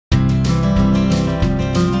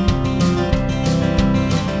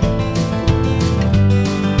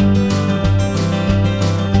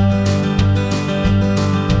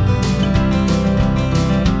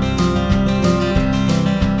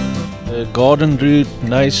garden route,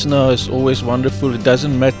 Knysna, is always wonderful. It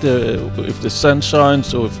doesn't matter if the sun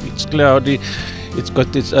shines or if it's cloudy, it's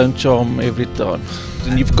got its own charm every time.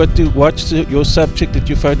 And you've got to watch your subject that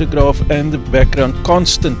you photograph and the background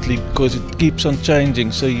constantly, because it keeps on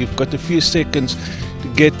changing. So you've got a few seconds to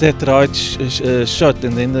get that right shot,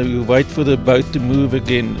 and then you wait for the boat to move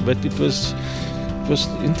again. But it was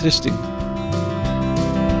interesting.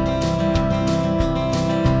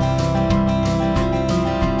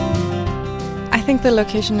 I think the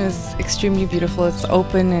location is extremely beautiful. It's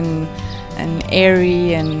open and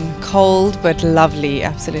airy and cold, but lovely,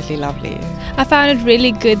 absolutely lovely. I found it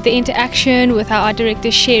really good, the interaction with our art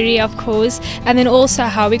director Sherry, of course, and then also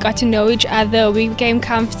how we got to know each other. We became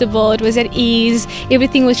comfortable, it was at ease,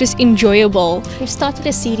 everything was just enjoyable. We've started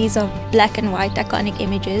a series of black and white iconic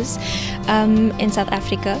images in South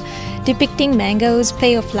Africa depicting Mango's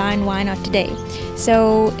play of fly and why not today.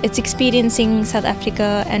 So it's experiencing South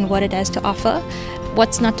Africa and what it has to offer,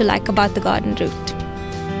 what's not to like about the garden route.